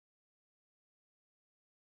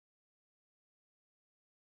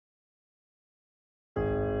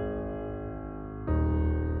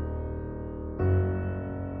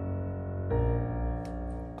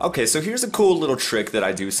Okay, so here's a cool little trick that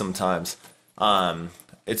I do sometimes.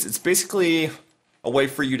 It's basically a way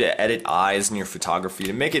for you to edit eyes in your photography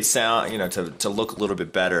to make it sound, to look a little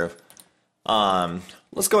bit better.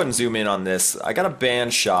 Let's go ahead and zoom in on this. I got a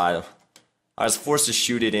band shot. I was forced to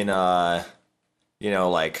shoot it in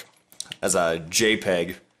like as a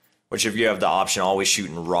JPEG, which if you have the option, always shoot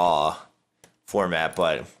in RAW format.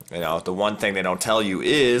 But the one thing they don't tell you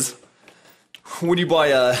is when you buy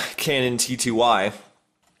a Canon T2i,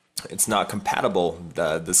 it's not compatible.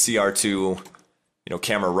 The CR2,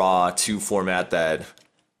 camera raw 2 format that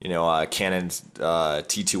Canon's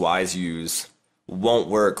T2i's use won't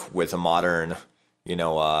work with a modern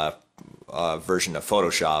version of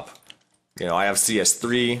Photoshop. I have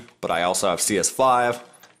CS3, but I also have CS5,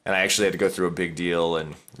 and I actually had to go through a big deal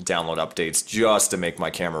and download updates just to make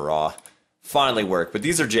my camera raw finally work. But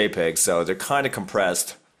these are JPEGs, so they're kind of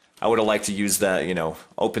compressed. I would have liked to use that,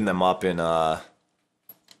 open them up in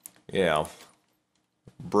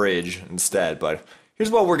Bridge instead. But here's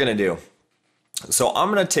what we're gonna do. So I'm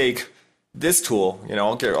gonna take this tool.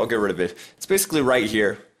 I'll get rid of it. It's basically right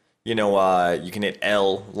here. You can hit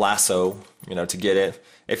L lasso, to get it.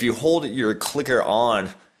 If you hold your clicker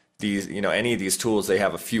on these, any of these tools, they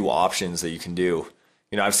have a few options that you can do.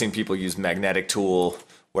 I've seen people use magnetic tool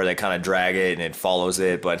where they kind of drag it and it follows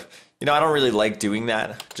it, but I don't really like doing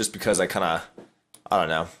that just because I don't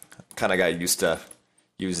know, got used to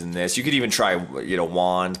using this. You could even try,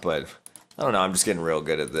 wand, but I don't know, I'm just getting real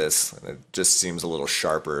good at this. It just seems a little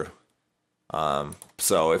sharper.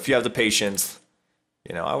 So if you have the patience,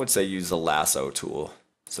 I would say use the lasso tool.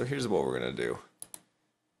 So here's what we're gonna do.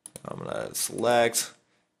 I'm gonna select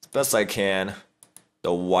as best I can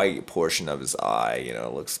the white portion of his eye.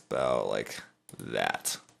 It looks about like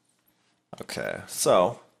that. Okay,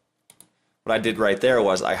 so what I did right there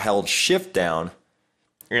was I held shift down,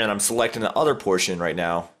 and I'm selecting the other portion right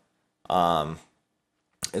now.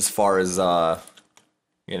 As far as the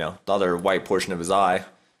other white portion of his eye,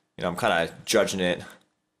 I'm kind of judging it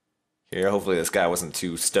here. Hopefully this guy wasn't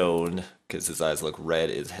too stoned because his eyes look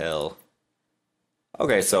red as hell.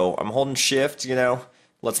 Okay, so I'm holding shift,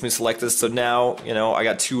 lets me select this. So now, I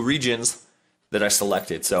got 2 regions that I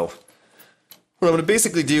selected. So what I'm going to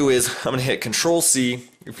basically do is I'm going to hit Control C.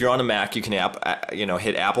 If you're on a Mac, you can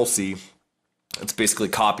hit Apple C. It's basically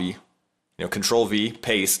copy. Control V,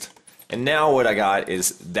 paste. And now what I got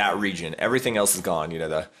is that region. Everything else is gone,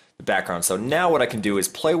 the background. So now what I can do is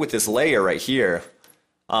play with this layer right here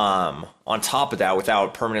on top of that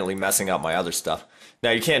without permanently messing up my other stuff.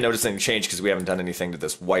 Now you can't notice any change because we haven't done anything to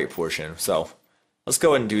this white portion. So let's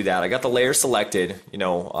go ahead and do that. I got the layer selected,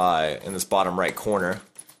 in this bottom right corner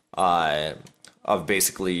of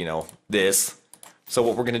basically, this. So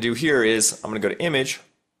what we're going to do here is I'm going to go to Image,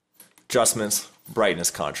 Adjustments, Brightness,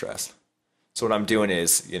 Contrast. So what I'm doing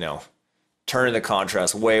is, turning the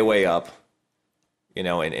contrast way, way up,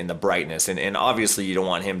 in the brightness. And obviously you don't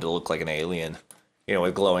want him to look like an alien,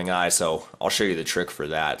 with glowing eyes. So I'll show you the trick for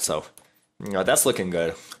that. So, that's looking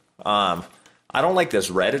good. I don't like this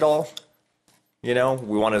red at all. We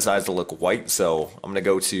want his eyes to look white. So I'm going to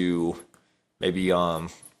go to maybe,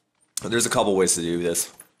 there's a couple ways to do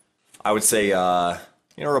this. I would say,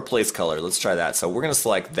 replace color. Let's try that. So we're going to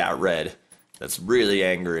select that red that's really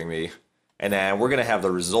angering me. And then we're going to have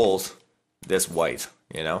the result, this white,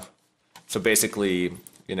 So basically,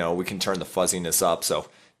 we can turn the fuzziness up. So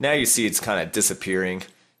now you see it's kind of disappearing.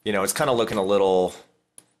 It's kind of looking a little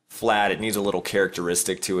flat. It needs a little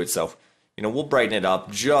characteristic to it. So, we'll brighten it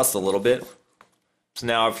up just a little bit. So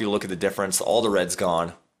now if you look at the difference, all the red's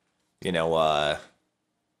gone.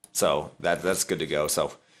 So that's good to go.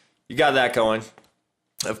 So you got that going.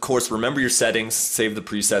 Of course, remember your settings. Save the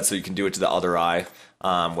preset so you can do it to the other eye,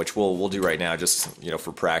 which we'll do right now just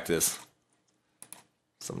for practice.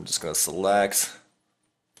 So I'm just going to select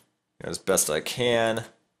as best I can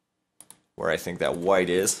where I think that white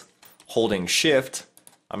is. Holding shift,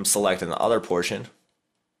 I'm selecting the other portion.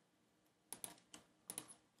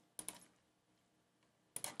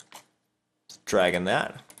 Just dragging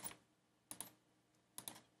that.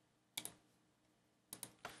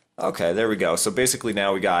 Okay, there we go. So basically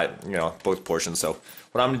now we got, both portions. So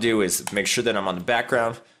what I'm going to do is make sure that I'm on the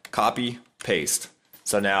background, copy, paste.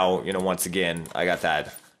 So now, once again, I got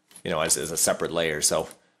that, as a separate layer. So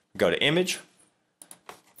go to Image,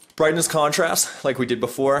 Brightness, Contrast, like we did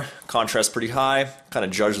before. Contrast pretty high, kind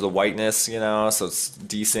of judge the whiteness, so it's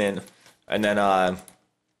decent. And then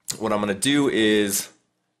what I'm going to do is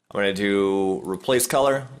I'm going to do Replace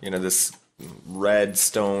Color, this red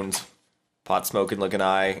stoned pot smoking looking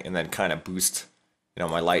eye, and then kind of boost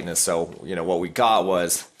my lightness. So what we got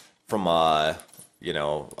was from you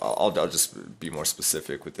know, I'll just be more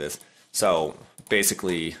specific with this. So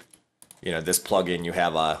basically, you know, this plugin, you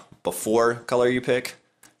have a before color you pick,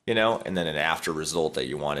 you know, and then an after result that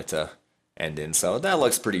you want it to end in. So that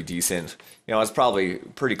looks pretty decent. You know, it's probably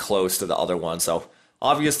pretty close to the other one. So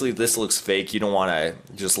obviously this looks fake. You don't want to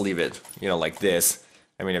just leave it, you know, like this.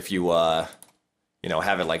 I mean, if you, you know,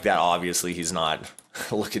 have it like that, obviously he's not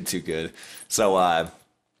looking too good. So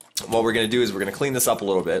what we're going to do is we're going to clean this up a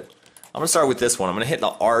little bit. I'm going to start with this one. I'm going to hit the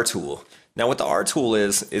R tool. Now what the R tool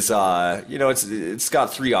is you know, it's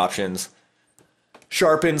got three options: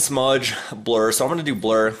 sharpen, smudge, blur. So I'm going to do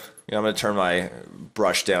blur. You know, I'm going to turn my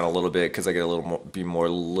brush down a little bit because I get a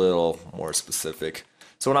little more specific.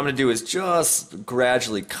 So what I'm going to do is just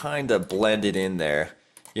gradually kind of blend it in there.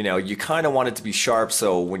 You know, you kind of want it to be sharp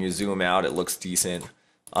so when you zoom out it looks decent.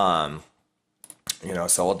 You know,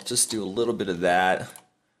 so I'll just do a little bit of that.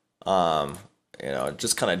 You know,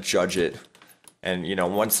 just kind of judge it. And, you know,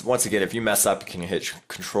 once again, if you mess up, you can hit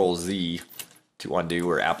Control Z to undo,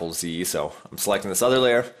 or Apple Z. So I'm selecting this other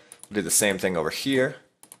layer. We'll do the same thing over here.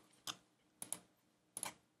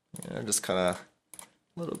 You know, just kind of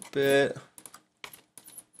a little bit.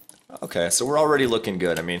 Okay, so we're already looking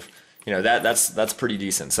good. I mean, you know, that's pretty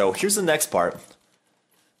decent. So here's the next part.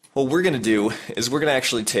 What we're gonna do is we're gonna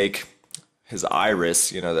actually take his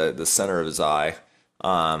iris, you know, the center of his eye,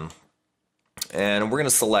 and we're gonna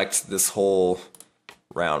select this whole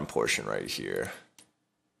round portion right here.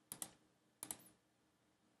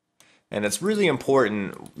 And it's really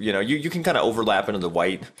important, you know, you can kind of overlap into the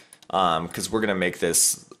white, because we're gonna make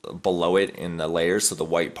this below it in the layers, so the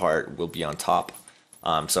white part will be on top.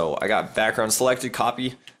 So I got background selected,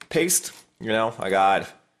 copy, paste, you know, I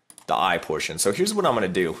got the eye portion. So here's what I'm gonna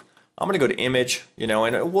do. I'm gonna go to image, you know,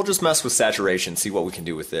 and we'll just mess with saturation, see what we can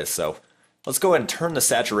do with this. So let's go ahead and turn the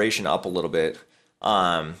saturation up a little bit.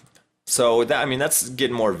 So that, I mean, that's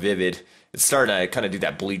getting more vivid. It's starting to kind of do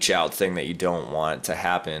that bleach out thing that you don't want to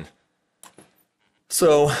happen.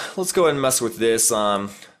 So let's go ahead and mess with this.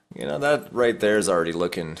 You know, that right there is already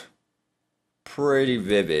looking pretty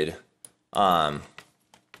vivid.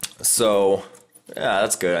 So yeah,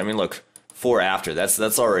 that's good. I mean, look, before after,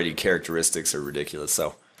 that's already characteristics are ridiculous.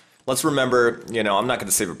 So let's remember, you know, I'm not going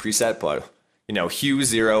to save a preset, but, you know, hue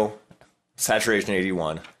 0, saturation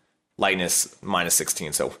 81, lightness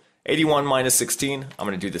 -16. So 81 minus 16, I'm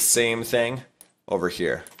going to do the same thing over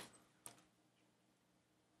here.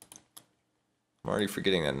 I'm already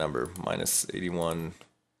forgetting that number. Minus 81.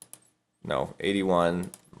 No,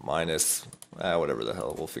 81 minus, whatever the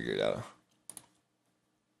hell, we'll figure it out.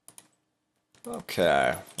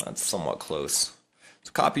 Okay, that's somewhat close.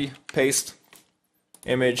 So copy, paste,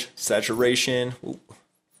 image, saturation. Ooh.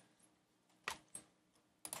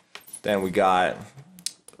 Then we got,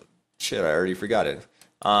 shit, I already forgot it.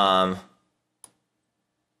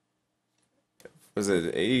 Was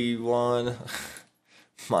it 81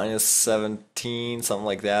 minus 17, something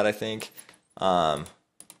like that, I think.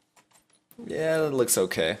 Yeah, that looks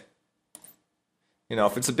okay. You know,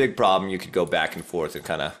 if it's a big problem, you could go back and forth and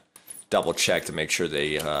kind of double check to make sure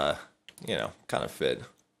they, you know, kind of fit.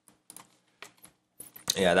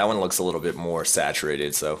 Yeah, that one looks a little bit more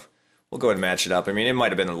saturated, so we'll go ahead and match it up. I mean, it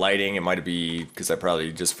might have been the lighting, it might be because I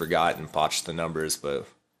probably just forgot and botched the numbers, but,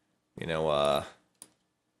 you know,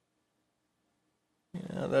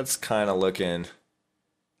 yeah, that's kind of looking,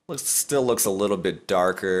 still looks a little bit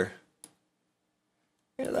darker.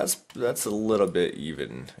 Yeah, that's a little bit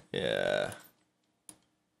even, yeah.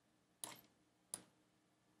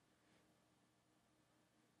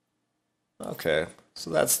 Okay,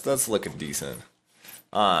 so that's looking decent.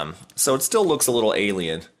 So it still looks a little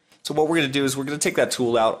alien. So what we're going to do is we're going to take that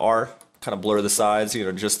tool out, R, kind of blur the sides, you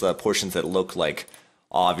know, just the portions that look like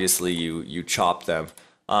obviously you chopped them.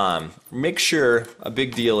 Make sure, a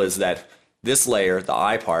big deal is that this layer, the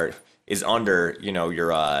eye part, is under, you know, your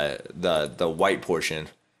the white portion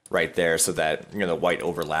right there, so that, you know, the white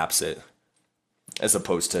overlaps it, as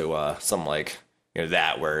opposed to something like, you know,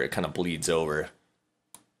 that where it kind of bleeds over.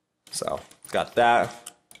 So got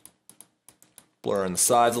that. Blur on the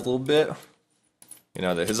sides a little bit. You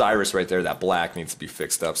know, his iris right there, that black needs to be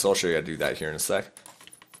fixed up. So I'll show you how to do that here in a sec.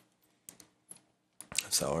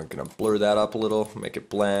 So we're gonna blur that up a little, make it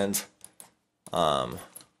blend.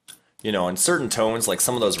 You know, in certain tones, like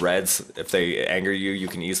some of those reds, if they anger you, you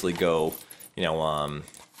can easily go, you know,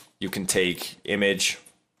 you can take image,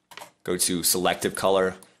 go to selective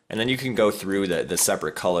color, and then you can go through the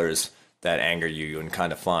separate colors that anger you and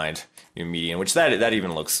kind of find your median, which that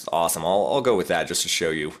even looks awesome. I'll go with that just to show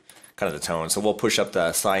you kind of the tone. So we'll push up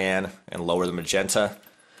the cyan and lower the magenta.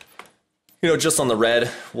 You know, just on the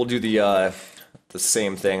red, we'll do the the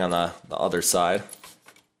same thing on the other side,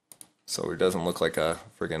 so it doesn't look like a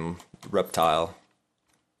friggin' reptile.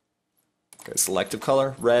 Okay, selective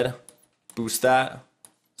color, red, boost that,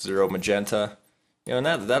 0 magenta. You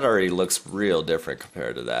know, and that already looks real different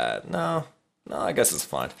compared to that. No, I guess it's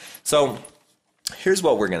fine. So here's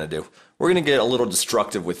what we're gonna do. We're gonna get a little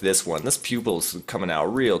destructive with this one. This pupil's coming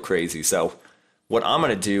out real crazy. So what I'm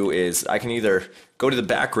gonna do is I can either go to the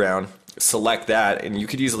background, select that, and you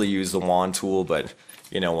could easily use the wand tool, but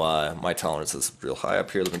you know, my tolerance is real high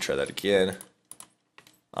up here. Let me try that again.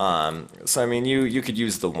 So I mean, you could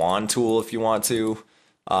use the wand tool if you want to,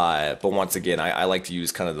 but once again, I like to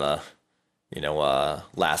use kind of the, you know,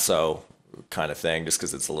 lasso kind of thing, just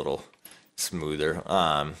because it's a little smoother.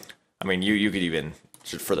 I mean, you could even,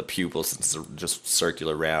 just for the pupil, since it's just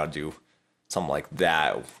circular round, do something like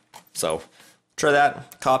that. So try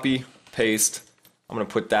that, copy, paste. I'm gonna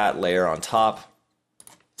put that layer on top.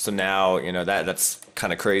 So now, you know, that's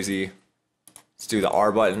kind of crazy. Let's do the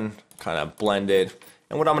R button, kind of blend it.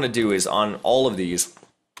 And what I'm gonna do is on all of these,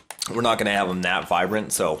 we're not gonna have them that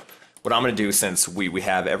vibrant. So what I'm gonna do, since we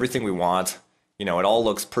have everything we want, you know, it all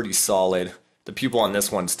looks pretty solid. The pupil on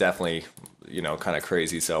this one's definitely, you know, kind of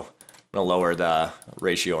crazy. So I'm gonna lower the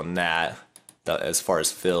ratio on that, as far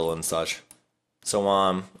as fill and such.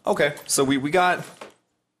 So okay, so we got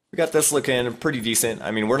this looking pretty decent.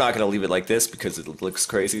 I mean, we're not gonna leave it like this because it looks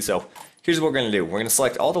crazy. So here's what we're gonna do. We're gonna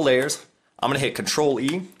select all the layers. I'm gonna hit Control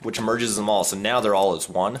E, which merges them all. So now they're all as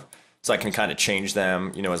one. So I can kind of change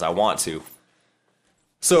them, you know, as I want to.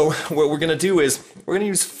 So what we're gonna do is we're gonna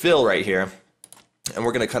use fill right here, and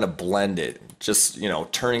we're gonna kind of blend it, just, you know,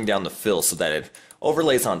 turning down the fill so that it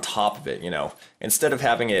overlays on top of it. You know, instead of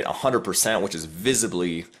having it 100%, which is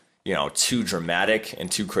visibly, you know, too dramatic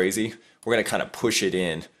and too crazy, we're gonna kind of push it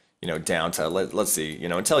in, you know, down to, let's see, you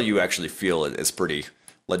know, until you actually feel it's pretty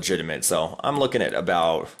legitimate. So I'm looking at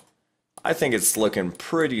about, I think it's looking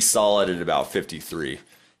pretty solid at about 53,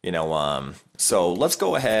 you know, so let's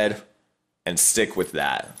go ahead and stick with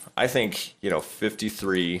that. I think, you know,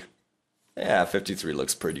 53, yeah, 53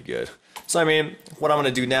 looks pretty good. So I mean, what I'm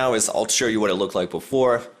gonna do now is I'll show you what it looked like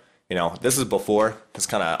before. You know, this is before, it's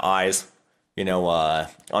kind of eyes, you know,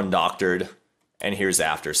 undoctored, and here's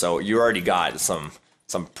after. So you already got some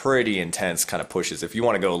pretty intense kind of pushes. If you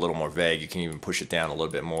want to go a little more vague, you can even push it down a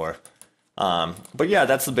little bit more. But yeah,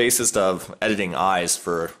 that's the basis of editing eyes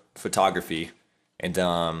for photography, and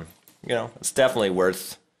you know, it's definitely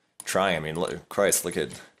worth trying. I mean, Christ, look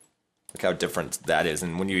how different that is,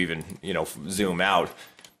 and when you even, you know, zoom out,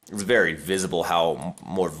 it's very visible how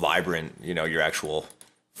more vibrant, you know, your actual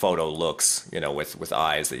photo looks, you know, with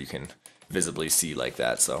eyes that you can visibly see like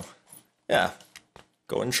that. So yeah,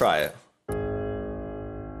 go and try it.